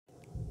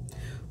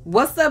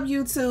What's up,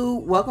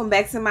 YouTube? Welcome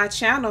back to my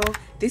channel.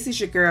 This is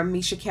your girl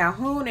Misha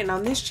Calhoun, and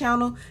on this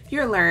channel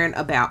you'll learn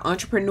about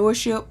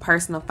entrepreneurship,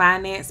 personal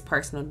finance,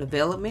 personal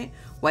development,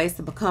 ways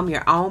to become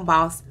your own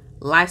boss,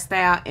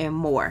 lifestyle, and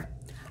more.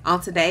 On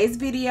today's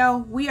video,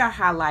 we are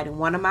highlighting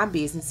one of my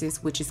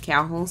businesses, which is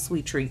Calhoun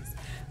Sweet Treats.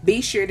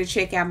 Be sure to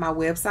check out my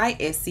website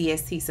at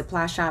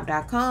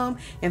cstsupplyshop.com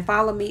and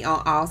follow me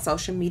on all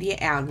social media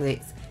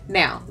outlets.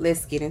 Now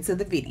let's get into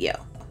the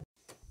video.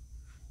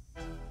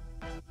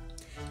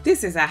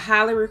 This is a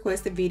highly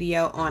requested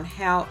video on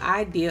how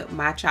I dip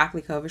my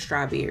chocolate covered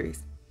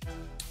strawberries.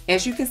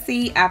 As you can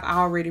see, I've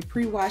already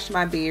pre-washed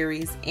my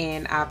berries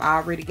and I've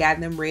already gotten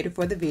them ready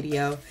for the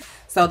video.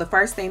 So the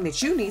first thing that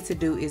you need to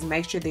do is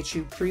make sure that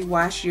you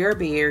pre-wash your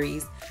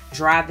berries,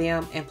 dry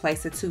them, and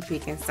place a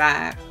toothpick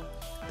inside.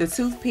 The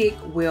toothpick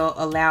will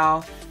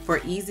allow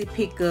for easy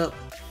pickup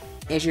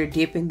as you're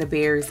dipping the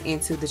berries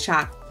into the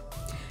chocolate.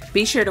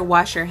 Be sure to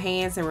wash your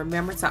hands and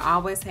remember to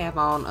always have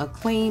on a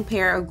clean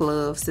pair of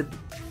gloves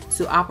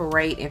to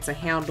operate and to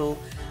handle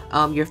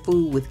your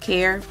food with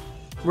care.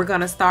 We're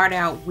going to start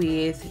out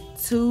with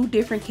two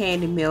different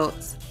candy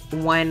melts,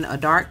 one a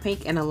dark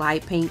pink and a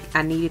light pink.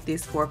 I needed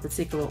this for a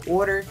particular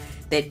order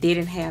that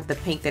didn't have the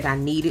pink that I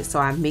needed, so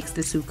I mixed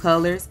the two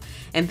colors.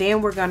 And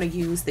then we're going to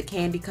use the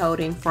candy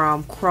coating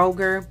from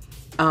Kroger.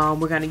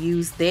 We're going to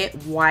use that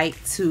white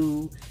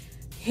to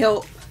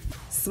help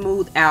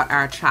smooth out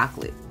our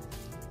chocolate.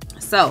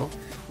 So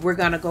we're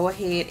going to go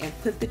ahead and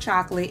put the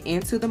chocolate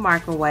into the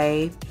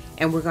microwave,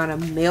 and we're going to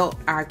melt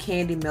our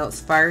candy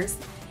melts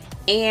first.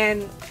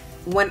 And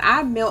when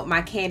I melt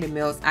my candy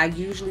melts, I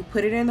usually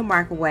put it in the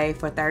microwave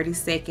for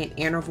 30-second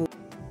interval.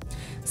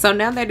 So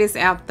now that it's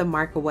out the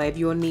microwave,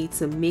 you'll need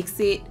to mix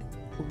it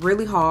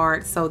really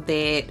hard so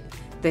that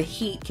the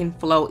heat can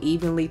flow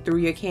evenly through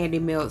your candy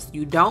melts.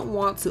 You don't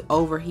want to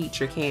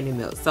overheat your candy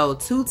melts. So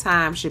 2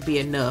 times should be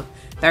enough.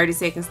 30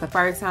 seconds the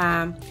first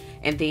time,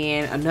 and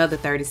then another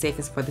 30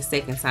 seconds for the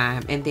second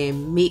time. And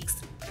then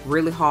mix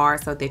really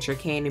hard so that your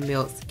candy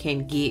melts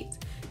can get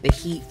the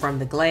heat from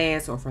the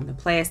glass or from the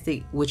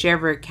plastic,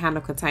 whichever kind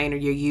of container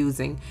you're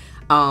using.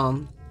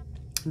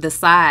 The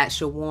side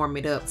should warm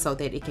it up so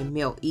that it can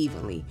melt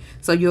evenly.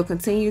 So you'll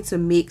continue to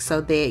mix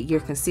so that your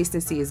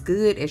consistency is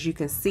good. As you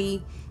can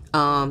see,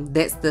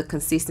 that's the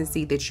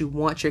consistency that you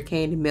want your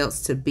candy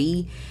melts to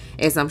be,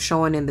 as I'm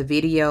showing in the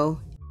video.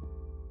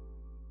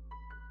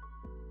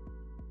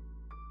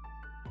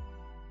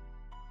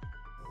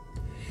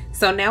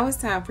 So now it's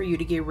time for you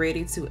to get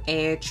ready to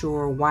add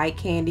your white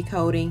candy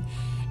coating.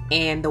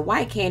 And the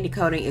white candy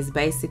coating is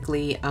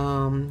basically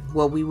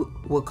what we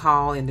would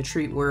call in the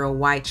treat world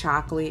white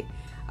chocolate.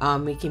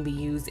 It can be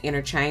used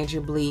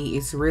interchangeably.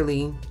 It's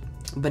really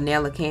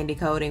vanilla candy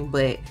coating,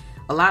 but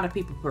a lot of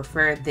people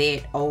prefer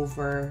that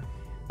over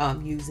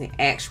using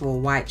actual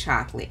white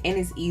chocolate. And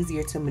it's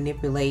easier to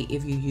manipulate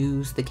if you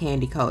use the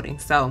candy coating.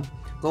 So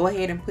go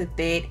ahead and put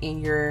that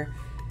in your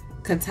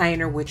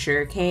container with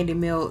your candy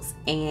melts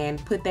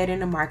and put that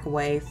in the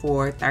microwave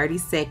for 30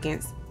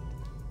 seconds.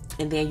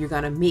 And then you're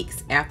going to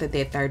mix after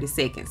that 30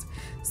 seconds.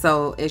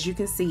 So as you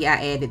can see,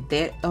 I added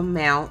that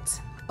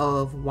amount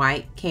of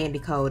white candy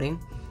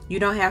coating. You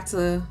don't have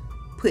to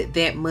put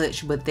that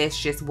much, but that's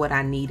just what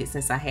I needed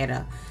since I had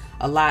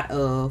a lot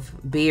of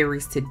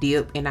berries to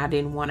dip and I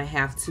didn't want to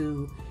have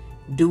to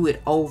do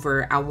it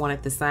over. I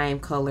wanted the same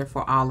color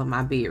for all of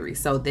my berries.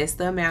 So that's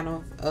the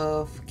amount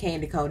of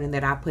candy coating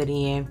that I put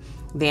in.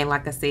 Then,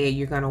 like I said,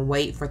 you're going to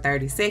wait for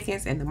 30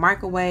 seconds in the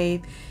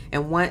microwave.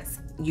 And once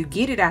you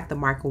get it out the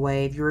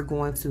microwave, you're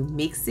going to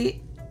mix it.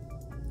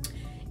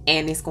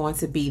 And it's going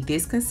to be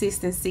this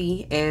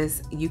consistency.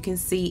 As you can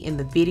see in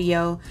the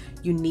video,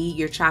 you need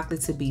your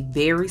chocolate to be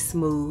very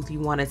smooth.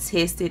 You want to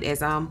test it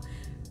as I'm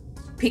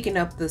picking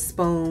up the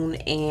spoon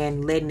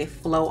and letting it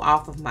flow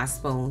off of my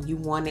spoon. You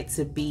want it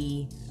to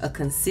be a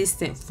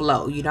consistent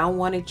flow. You don't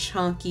want it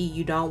chunky.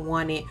 You don't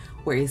want it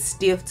where it's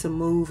stiff to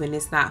move and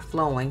it's not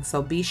flowing.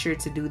 So be sure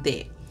to do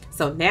that.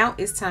 So now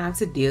it's time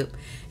to dip,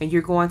 and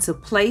you're going to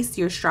place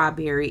your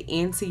strawberry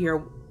into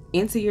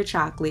your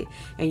chocolate,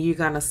 and you're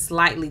going to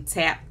slightly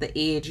tap the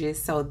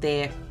edges so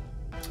that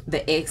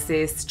the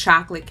excess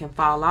chocolate can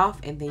fall off,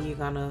 and then you're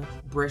going to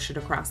brush it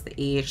across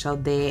the edge so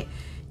that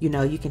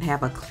you can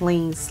have a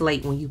clean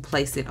slate when you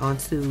place it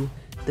onto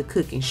the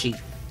cooking sheet.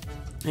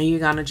 And you're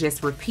gonna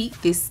just repeat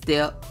this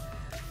step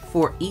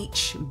for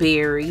each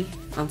berry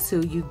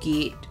until you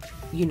get,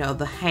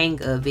 the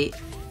hang of it.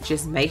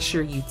 Just make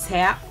sure you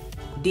tap,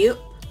 dip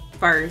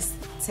first,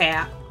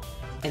 tap,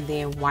 and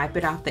then wipe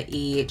it off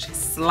the edge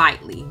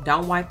slightly.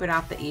 Don't wipe it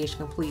off the edge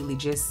completely,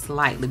 just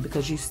slightly,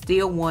 because you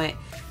still want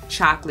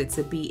chocolate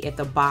to be at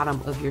the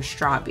bottom of your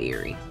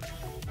strawberry.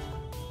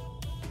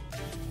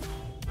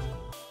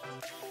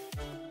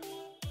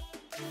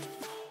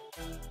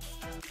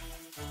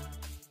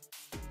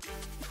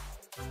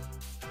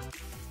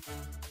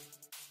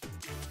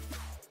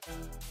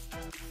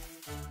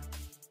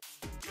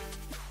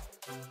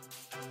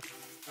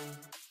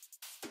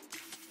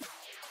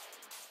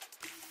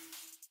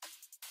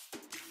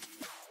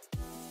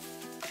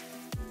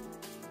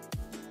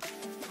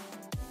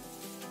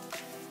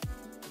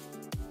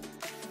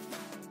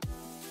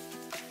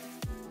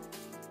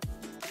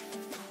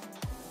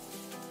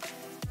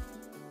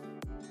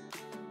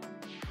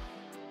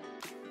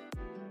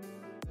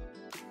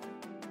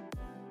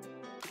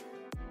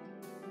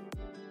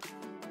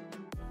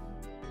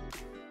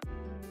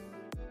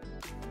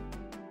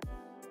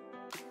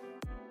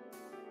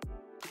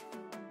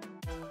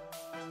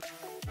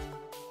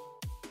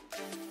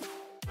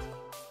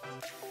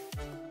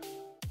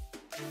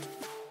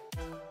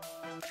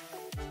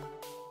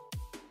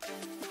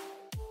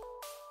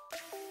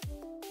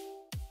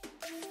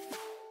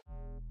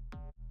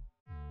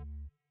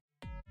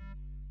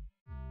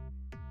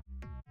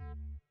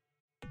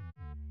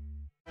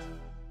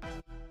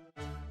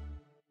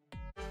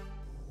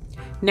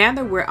 Now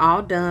that we're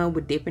all done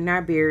with dipping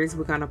our berries,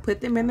 we're going to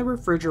put them in the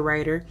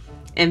refrigerator,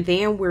 and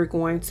then we're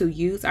going to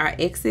use our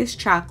excess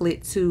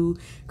chocolate to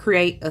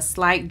create a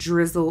slight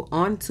drizzle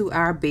onto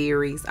our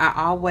berries. I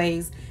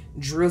always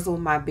drizzle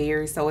my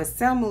berries, so it's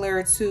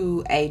similar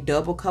to a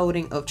double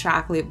coating of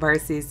chocolate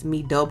versus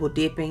me double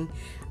dipping.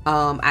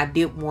 I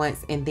dip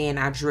once and then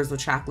I drizzle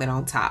chocolate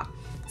on top.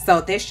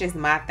 So that's just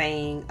my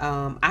thing.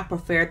 I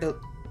prefer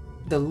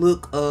the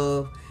look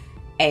of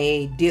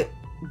a dip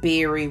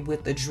berry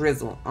with a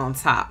drizzle on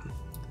top.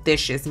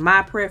 That's just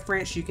my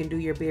preference. You can do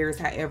your berries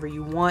however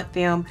you want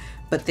them,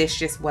 but that's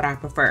just what I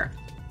prefer.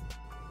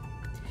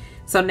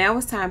 So now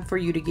it's time for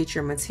you to get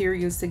your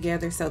materials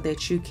together so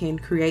that you can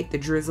create the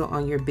drizzle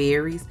on your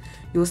berries.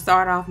 You'll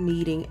start off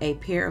needing a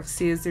pair of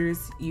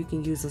scissors. You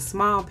can use a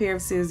small pair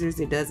of scissors,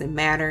 it doesn't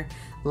matter,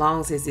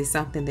 long as it's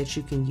something that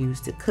you can use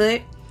to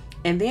cut.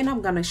 And then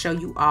I'm going to show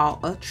you all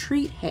a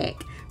treat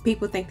hack.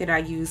 People think that I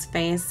use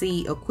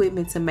fancy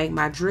equipment to make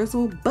my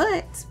drizzle,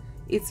 but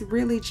it's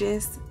really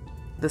just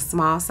the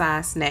small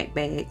size snack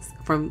bags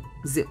from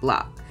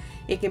Ziploc.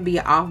 It can be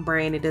an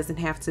off-brand, it doesn't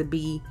have to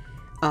be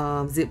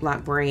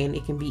Ziploc brand.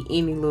 It can be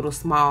any little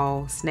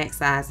small snack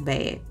size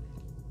bag.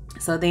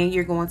 So then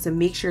you're going to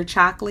mix your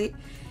chocolate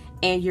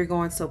and you're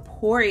going to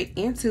pour it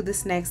into the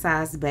snack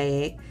size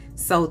bag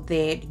so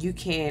that you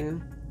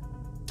can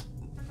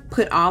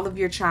put all of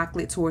your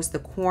chocolate towards the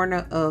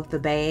corner of the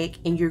bag,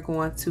 and you're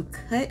going to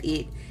cut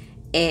it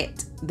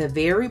at the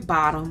very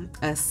bottom,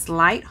 a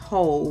slight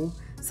hole,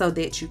 so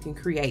that you can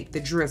create the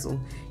drizzle.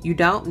 You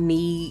don't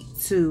need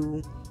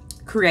to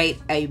create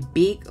a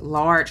big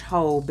large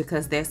hole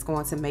because that's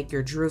going to make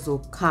your drizzle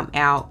come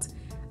out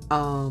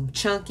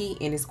chunky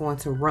and it's going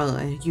to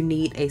run. You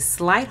need a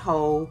slight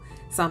hole,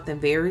 something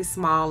very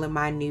small and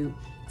minute,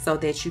 so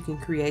that you can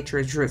create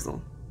your drizzle.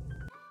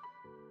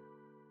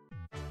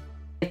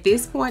 At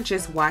this point,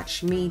 just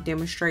watch me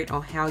demonstrate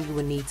on how you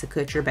will need to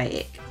cut your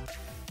bag.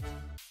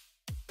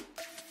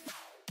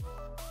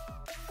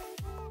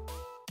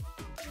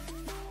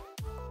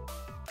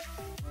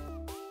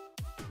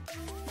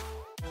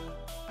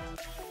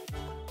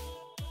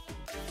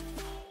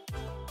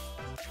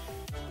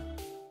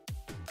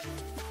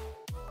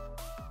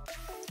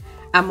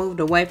 I moved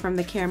away from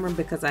the camera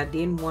because I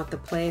didn't want the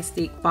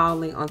plastic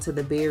falling onto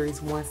the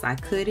berries once I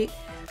cut it,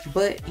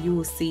 but you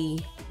will see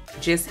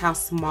just how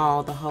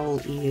small the hole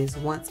is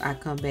once I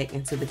come back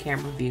into the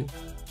camera view.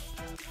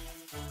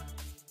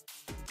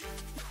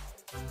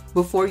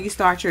 Before you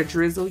start your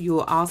drizzle, you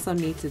will also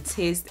need to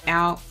test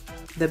out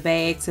the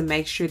bag to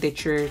make sure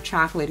that your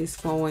chocolate is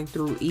flowing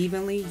through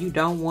evenly. You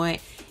don't want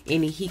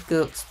any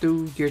hiccups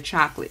through your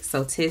chocolate,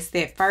 so test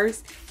that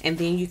first and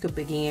then you can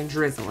begin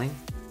drizzling.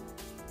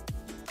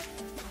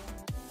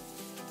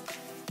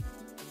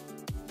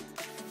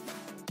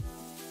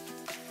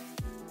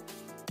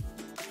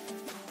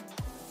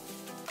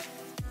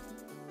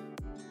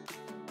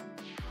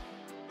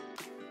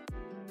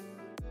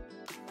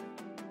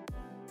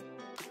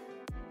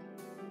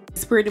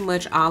 It's pretty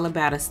much all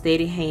about a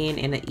steady hand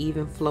and an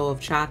even flow of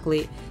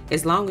chocolate.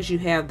 As long as you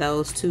have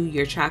those two,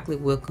 your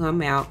chocolate will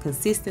come out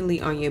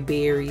consistently on your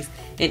berries,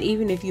 and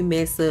even if you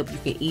mess up, you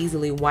can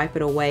easily wipe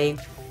it away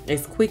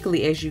as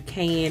quickly as you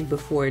can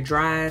before it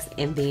dries,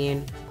 and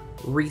then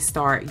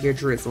restart your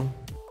drizzle.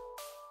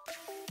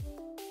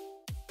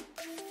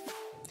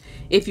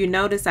 If you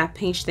notice, I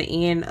pinched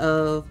the end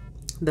of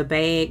the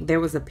bag. There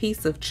was a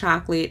piece of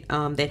chocolate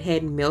that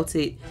hadn't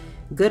melted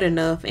good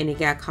enough and it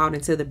got caught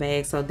into the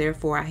bag, so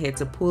therefore I had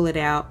to pull it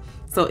out.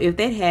 So if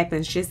that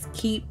happens, just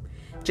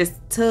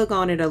tug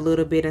on it a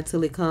little bit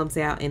until it comes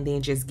out, and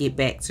then just get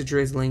back to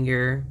drizzling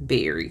your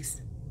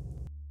berries.